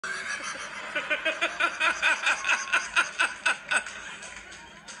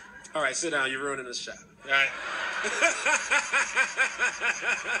All right, sit down. You're ruining this shot. All right.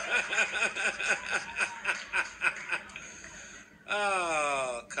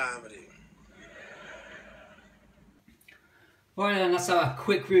 Oh, comedy. Right then, let's have a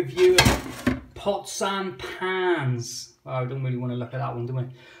quick review of pots and pans. Oh, I don't really want to look at that one, do we?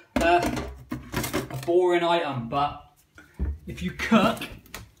 A boring item, but if you cook,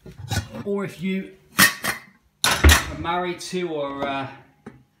 or if you are married to, or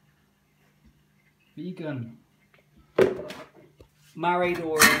vegan, married,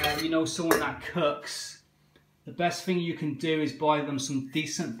 or you know, someone that cooks, the best thing you can do is buy them some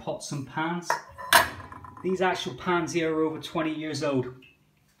decent pots and pans. These actual pans here are over 20 years old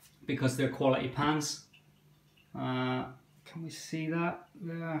because they're quality pans. Can we see that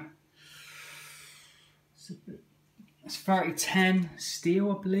there? It's 3010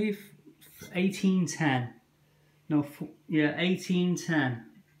 steel, I believe. 1810. No, yeah, 1810.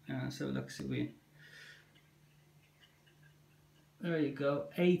 So it looks at me. There you go,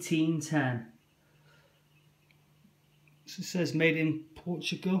 1810. So it says made in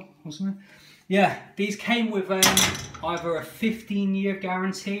Portugal, wasn't it? Yeah, these came with either a 15-year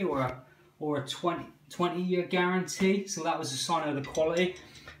guarantee or a 20-year guarantee, so that was a sign of the quality.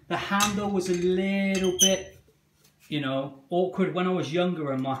 The handle was a little bit, you know, awkward when I was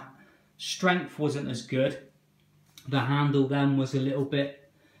younger and my strength wasn't as good. The handle then was a little bit,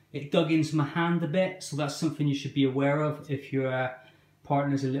 it dug into my hand a bit, so that's something you should be aware of if your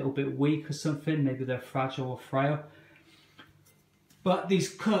partner's a little bit weak or something, maybe they're fragile or frail. But these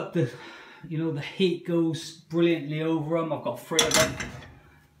cut, you know, the heat goes brilliantly over them. I've got 3 of them.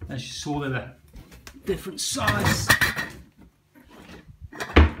 As you saw, they're the different size.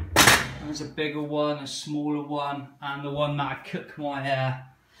 There's a bigger one, a smaller one, and the one that I cook my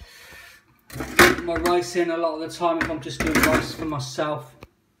rice in a lot of the time if I'm just doing rice for myself.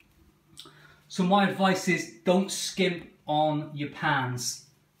 So my advice is don't skimp on your pans.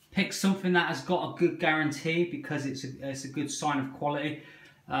 Pick something that has got a good guarantee because it's a good sign of quality.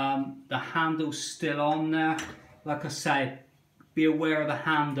 The handle's still on there. Like I say, be aware of the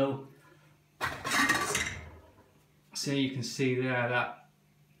handle. So you can see there that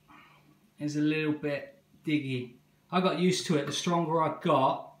is a little bit diggy. I got used to it. The stronger I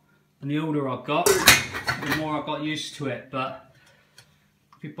got and the older I got, the more I got used to it. But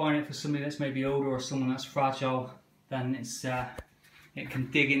if you're buying it for somebody that's maybe older or someone that's fragile, then it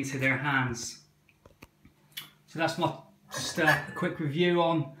can dig into their hands. So that's my just a quick review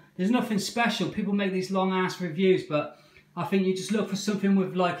on. There's nothing special. People make these long ass reviews, but I think you just look for something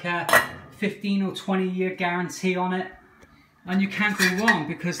with like a 15 or 20 year guarantee on it, and you can't go wrong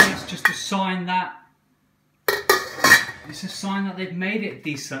because that's just a sign that they've made it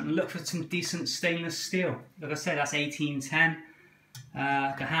decent. And look for some decent stainless steel. Like I said, that's 1810.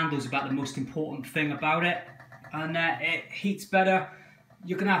 The handle's about the most important thing about it, and it heats better.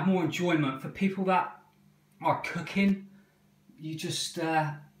 You're gonna have more enjoyment. For people that are cooking, you just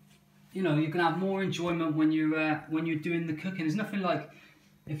you know, you're gonna have more enjoyment when you're doing the cooking. There's nothing like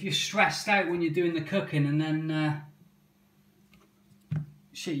if you're stressed out when you're doing the cooking and then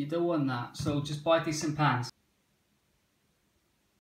shit, you don't want that. So just buy decent pans.